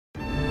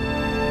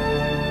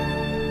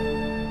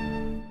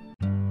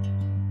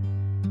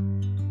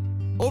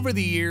Over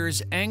the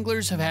years,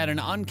 anglers have had an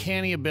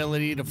uncanny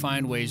ability to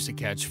find ways to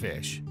catch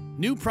fish.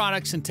 New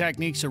products and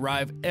techniques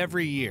arrive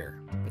every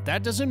year, but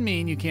that doesn't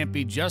mean you can't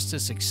be just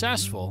as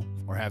successful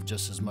or have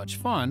just as much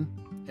fun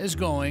as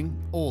going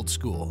old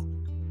school.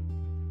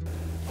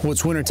 Well,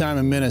 it's wintertime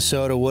in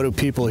Minnesota. What do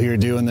people here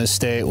do in this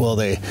state? Well,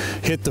 they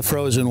hit the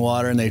frozen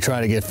water and they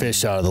try to get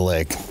fish out of the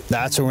lake.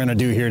 That's what we're gonna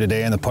do here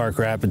today in the Park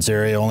Rapids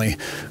area, only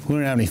we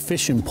don't have any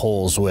fishing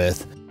poles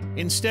with.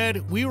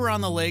 Instead, we were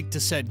on the lake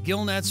to set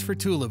gill nets for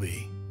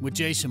Tullibee with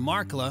Jason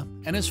Markkula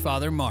and his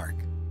father, Mark.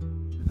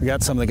 We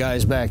got some of the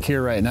guys back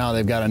here right now.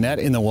 They've got a net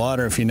in the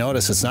water. If you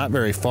notice, it's not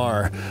very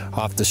far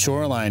off the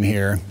shoreline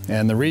here.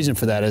 And the reason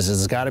for that is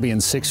it's got to be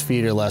in 6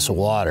 feet or less of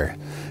water.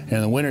 And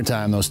in the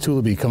wintertime, those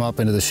Tullibee come up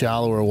into the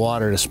shallower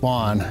water to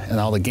spawn, and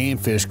all the game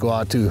fish go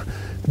out to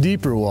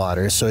deeper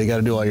water. So you got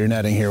to do all your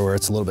netting here where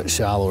it's a little bit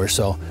shallower.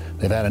 So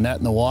they've had a net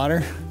in the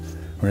water.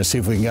 We're gonna see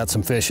if we can get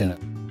some fish in it.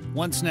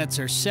 Once nets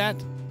are set,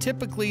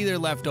 typically they're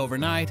left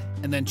overnight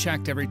and then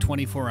checked every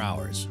 24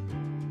 hours.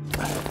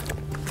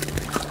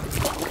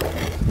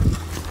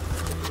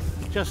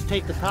 Just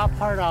take the top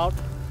part out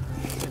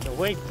and the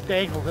weight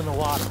dangles in the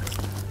water.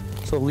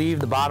 So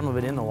leave the bottom of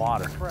it in the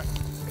water? Correct.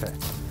 Okay.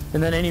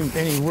 And then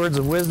any words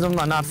of wisdom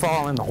on not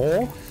falling in the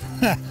hole?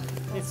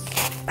 It's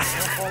don't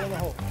fall in the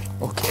hole.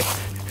 Okay,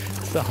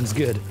 sounds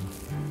good.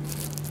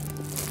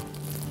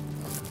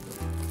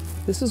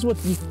 This is what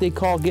they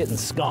call getting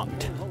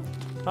skunked.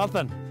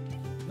 Nothing.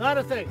 Not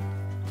a thing.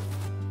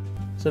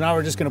 So now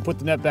we're just gonna put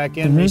the net back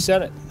in,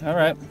 reset it. All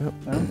right.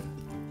 Yep.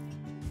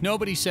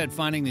 Nobody said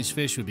finding these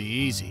fish would be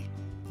easy.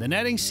 The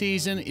netting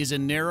season is a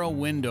narrow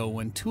window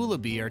when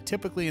Tullibee are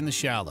typically in the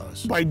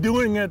shallows. By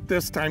doing it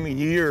this time of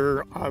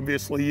year,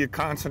 obviously you're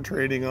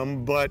concentrating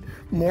them, but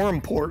more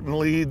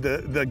importantly,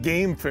 the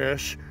game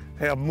fish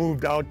have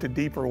moved out to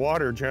deeper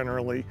water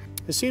generally.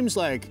 It seems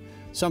like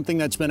something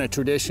that's been a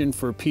tradition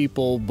for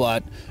people,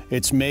 but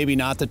it's maybe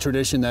not the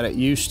tradition that it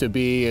used to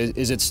be.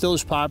 Is it still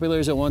as popular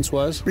as it once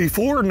was?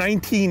 Before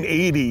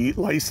 1980,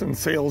 license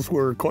sales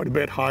were quite a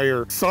bit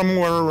higher.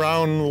 Somewhere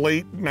around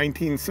late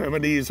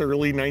 1970s,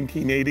 early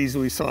 1980s,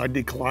 we saw a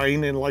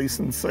decline in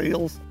license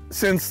sales.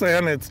 Since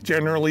then, it's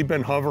generally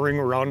been hovering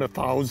around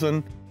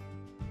 1,000.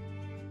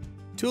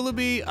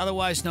 Tullibee,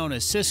 otherwise known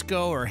as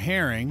cisco or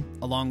herring,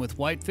 along with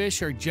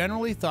whitefish, are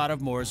generally thought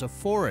of more as a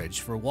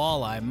forage for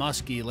walleye,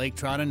 muskie, lake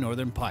trout, and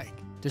northern pike,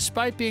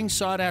 despite being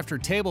sought after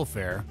table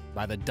fare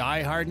by the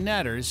die-hard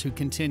netters who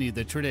continue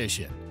the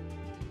tradition.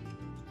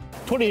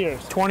 20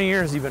 years. 20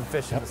 years you've been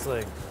fishing this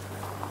lake.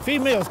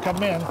 Females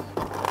come in,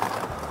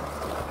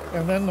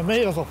 and then the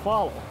males will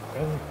follow.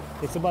 And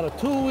it's about a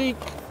 2-week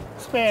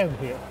span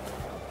here,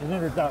 and then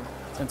they're done.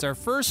 Since our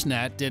first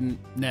net didn't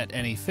net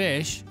any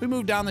fish, we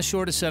moved down the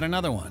shore to set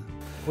another one.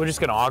 We're just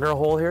gonna auger a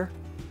hole here?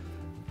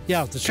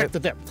 Yeah, to check the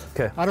depth.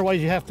 Okay.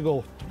 Otherwise, you have to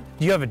go.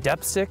 Do you have a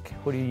depth stick?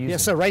 What do you use?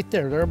 Yes, sir, right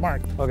there. They're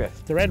marked. Okay.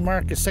 The red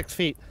mark is 6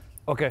 feet.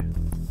 Okay.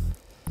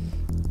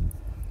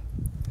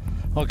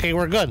 Okay,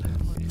 we're good.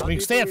 We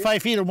can stay at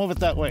 5 feet or move it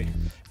that way.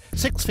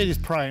 6 feet is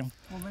prime.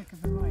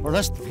 Or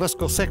let's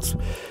go 6.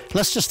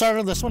 Let's just start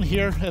on this one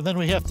here, and then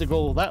we have to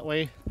go that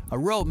way. A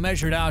rope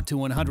measured out to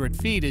 100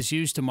 feet is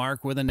used to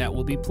mark where the net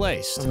will be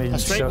placed. A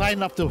straight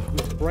line up to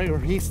right where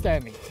he's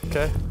standing.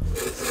 Okay.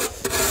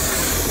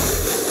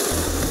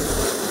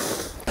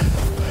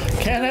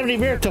 Can't have any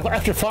beer till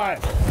after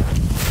 5.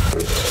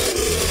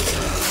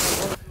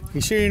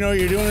 You sure you know what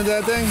you're doing with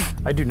that thing?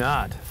 I do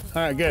not.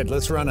 All right, good.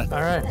 Let's run it.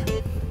 All right.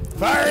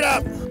 Fire it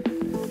up!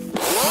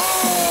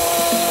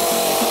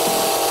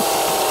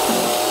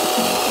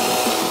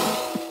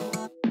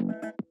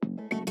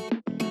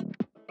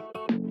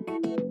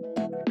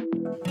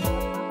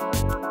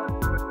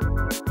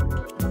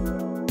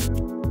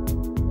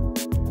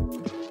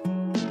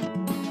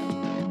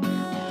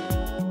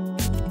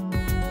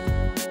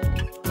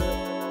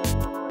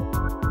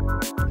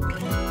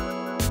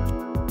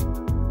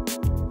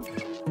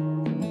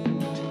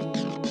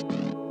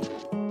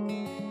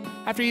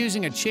 After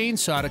using a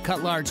chainsaw to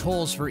cut large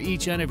holes for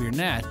each end of your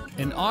net,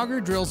 an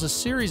auger drills a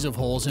series of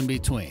holes in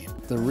between.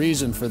 The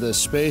reason for this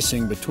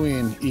spacing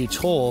between each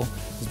hole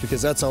is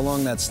because that's how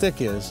long that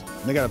stick is.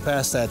 They got to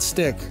pass that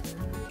stick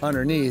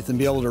underneath and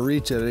be able to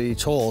reach it at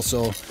each hole.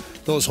 So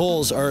those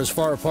holes are as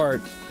far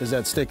apart as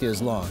that stick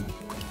is long.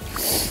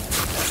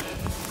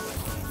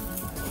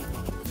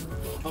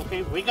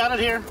 Okay, we got it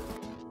here.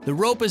 The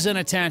rope is then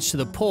attached to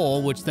the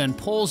pole, which then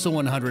pulls the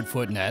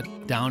 100-foot net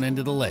down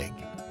into the lake.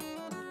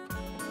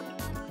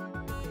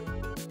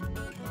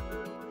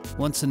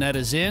 Once the net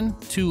is in,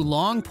 2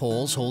 long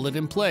poles hold it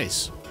in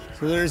place.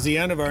 So there's the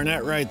end of our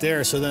net right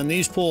there. So then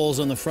these poles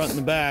on the front and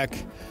the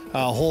back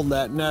hold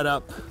that net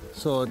up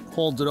so it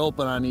holds it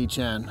open on each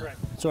end. Correct.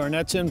 So our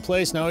net's in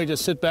place. Now we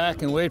just sit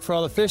back and wait for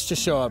all the fish to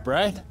show up,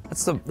 right?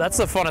 That's the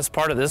funnest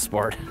part of this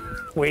sport,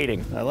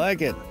 waiting. I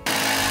like it.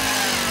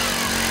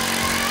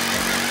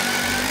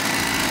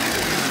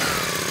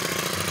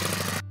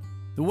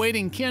 The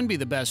waiting can be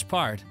the best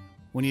part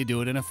when you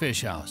do it in a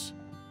fish house.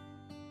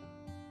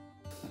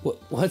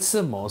 What's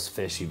the most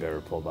fish you've ever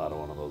pulled out of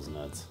one of those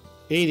nets?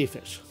 80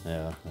 fish.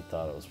 Yeah, I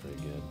thought it was pretty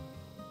good.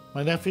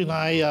 My nephew and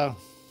I,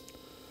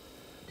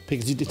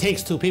 because it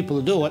takes 2 people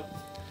to do it,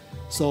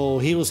 so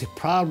he was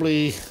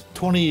probably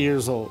 20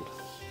 years old.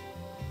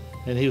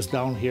 And he was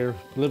down here,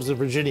 lives in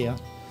Virginia.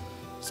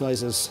 So I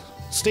says,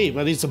 Steve,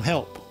 I need some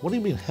help. What do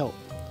you mean help?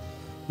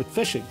 With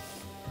fishing.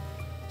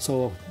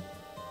 So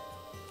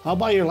I'll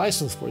buy your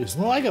license for you. He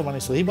said, no, I got money.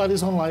 So he bought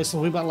his own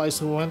license, we bought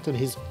license, we went, and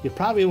you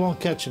probably won't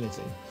catch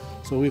anything.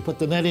 So we put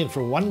the net in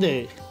for 1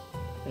 day,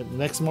 and the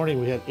next morning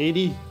we had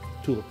 80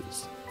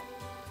 tullibees.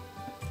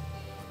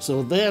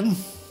 So then...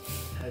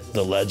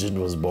 The legend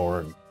was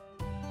born.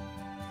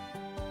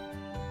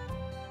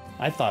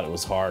 I thought it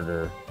was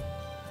harder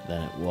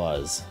than it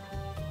was.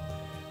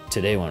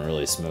 Today went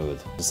really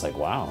smooth. Just like,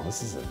 wow,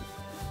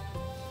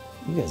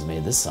 you guys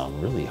made this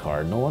sound really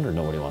hard. No wonder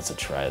nobody wants to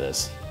try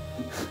this.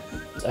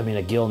 I mean,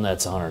 a gill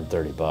net's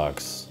 130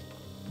 bucks.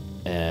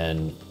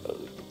 And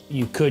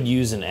you could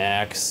use an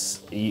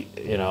axe. You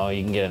know,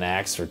 you can get an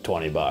axe for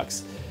 20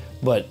 bucks.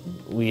 But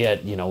we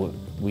had,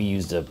 we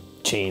used a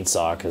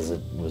chainsaw because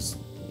it was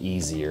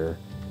easier.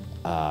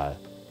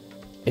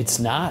 It's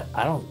not,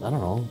 I don't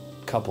know,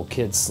 a couple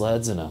kids'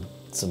 sleds and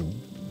some,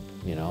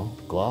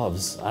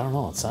 gloves. I don't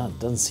know, it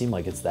doesn't seem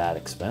like it's that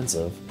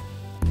expensive.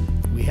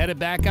 We headed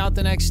back out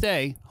the next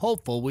day,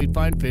 hopeful we'd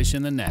find fish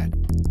in the net.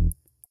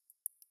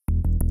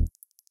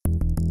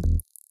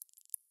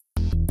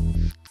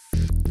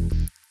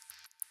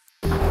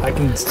 I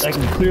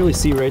can clearly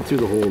see right through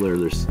the hole there.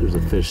 There's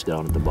a fish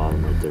down at the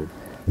bottom right there.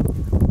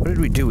 What did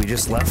we do? We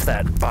just left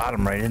that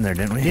bottom right in there,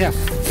 didn't we? Yeah,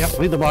 yep,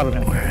 leave the bottom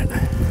in.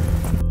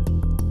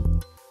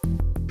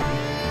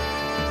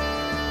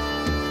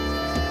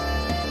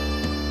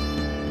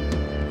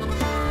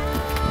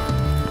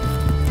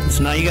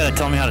 So now you gotta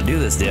tell me how to do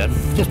this, Dad.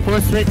 Just pour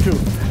it straight through.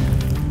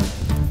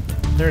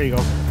 There you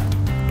go.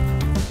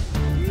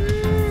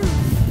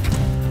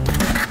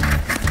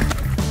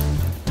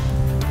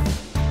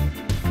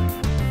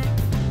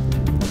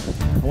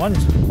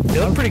 They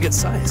look pretty good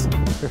size.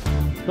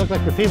 Look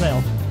like they're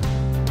female.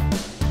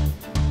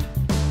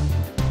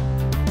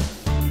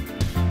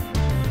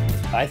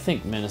 I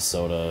think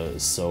Minnesota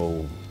is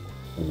so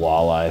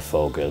walleye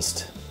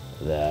focused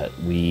that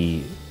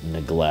we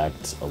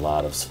neglect a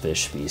lot of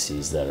fish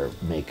species that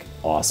make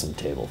awesome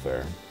table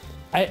fare.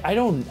 I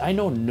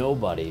know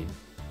nobody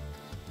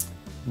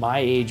my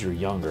age or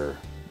younger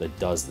that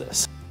does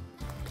this.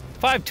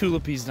 5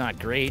 tullibees not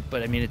great,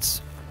 but I mean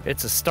it's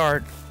a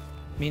start.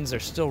 Means they're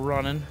still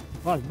running.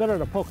 Well, it's better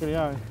to poke in the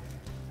eye.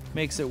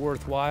 Makes it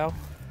worthwhile.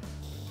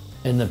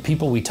 And the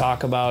people we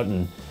talk about,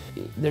 and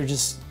they're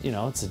just,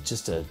 it's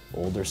just an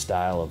older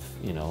style of,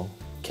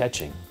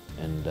 catching.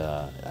 And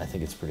I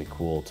think it's pretty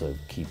cool to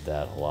keep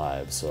that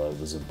alive. So it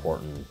was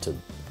important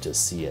to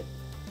see it,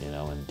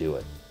 and do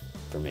it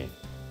for me.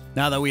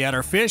 Now that we had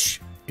our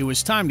fish, it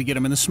was time to get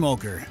them in the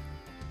smoker.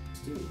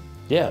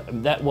 Yeah,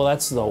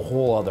 that's the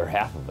whole other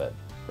half of it,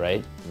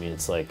 right? I mean,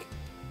 it's like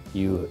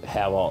you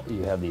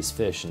have these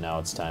fish, and now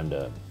it's time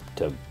to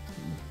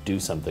do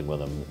something with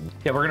them.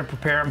 Yeah, we're gonna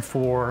prepare them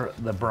for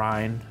the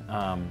brine,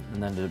 and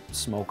then to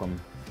smoke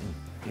them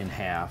in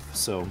half.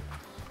 So,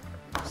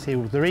 see,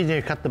 the reason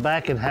you cut the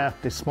back in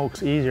half, the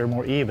smoke's easier,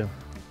 more even.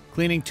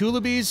 Cleaning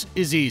tullibees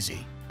is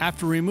easy.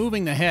 After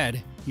removing the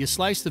head, you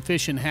slice the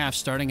fish in half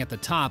starting at the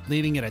top,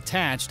 leaving it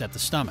attached at the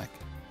stomach.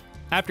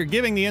 After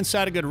giving the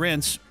inside a good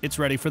rinse, it's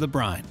ready for the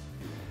brine.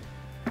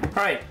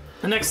 all right,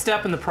 the next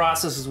step in the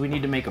process is we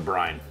need to make a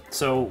brine.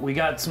 So we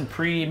got some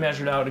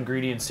pre-measured out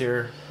ingredients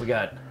here. We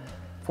got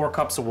 4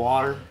 cups of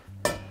water.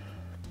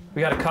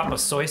 We got a cup of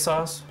soy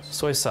sauce.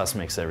 Soy sauce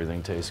makes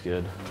everything taste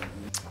good.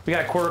 We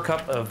got a 1/4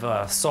 cup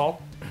of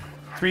salt,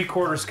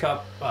 3/4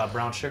 cup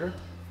brown sugar,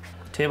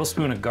 a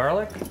tablespoon of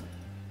garlic.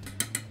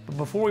 But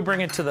before we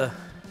bring it to the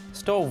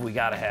stove, we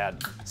gotta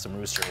add some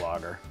rooster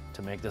lager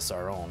to make this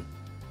our own.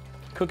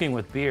 Cooking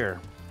with beer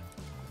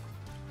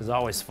is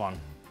always fun,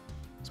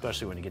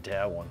 especially when you get to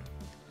have one.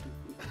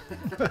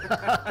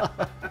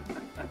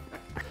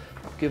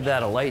 Give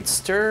that a light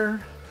stir.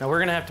 Now we're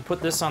gonna have to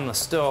put this on the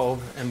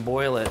stove and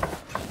boil it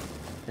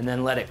and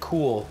then let it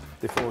cool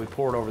before we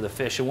pour it over the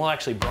fish. And we'll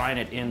actually brine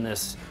it in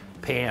this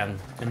pan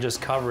and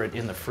just cover it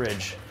in the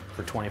fridge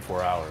for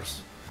 24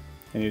 hours.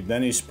 And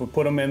then you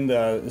put them in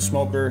the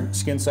smoker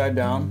skin side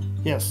down?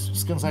 Yes,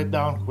 skin side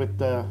down with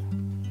the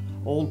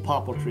old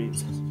poplar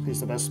trees. He's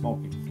the best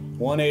smoking.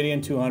 180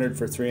 and 200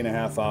 for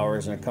 3.5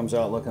 hours, and it comes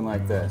out looking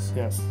like this.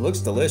 Yes. It looks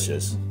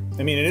delicious.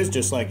 I mean, it is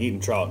just like eating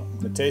trout.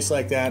 It tastes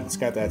like that. It's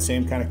got that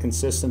same kind of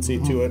consistency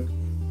to it.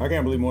 I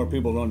can't believe more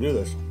people don't do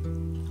this.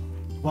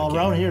 Well,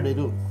 around here they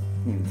do.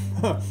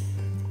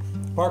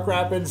 Park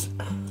Rapids,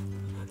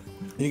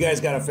 you guys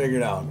got it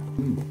figured out.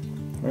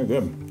 Very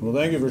good. Well,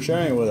 thank you for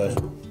sharing it with us.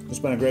 It's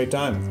been a great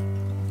time.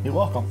 You're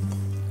welcome.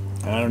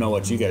 I don't know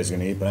what you guys are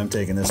gonna eat, but I'm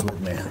taking this with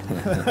me.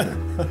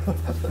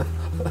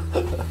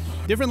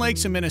 Different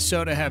lakes in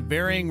Minnesota have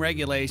varying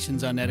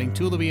regulations on netting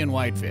tullibee and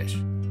whitefish.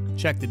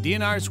 Check the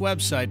DNR's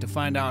website to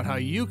find out how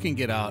you can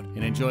get out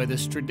and enjoy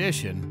this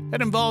tradition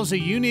that involves a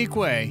unique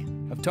way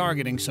of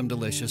targeting some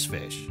delicious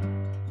fish.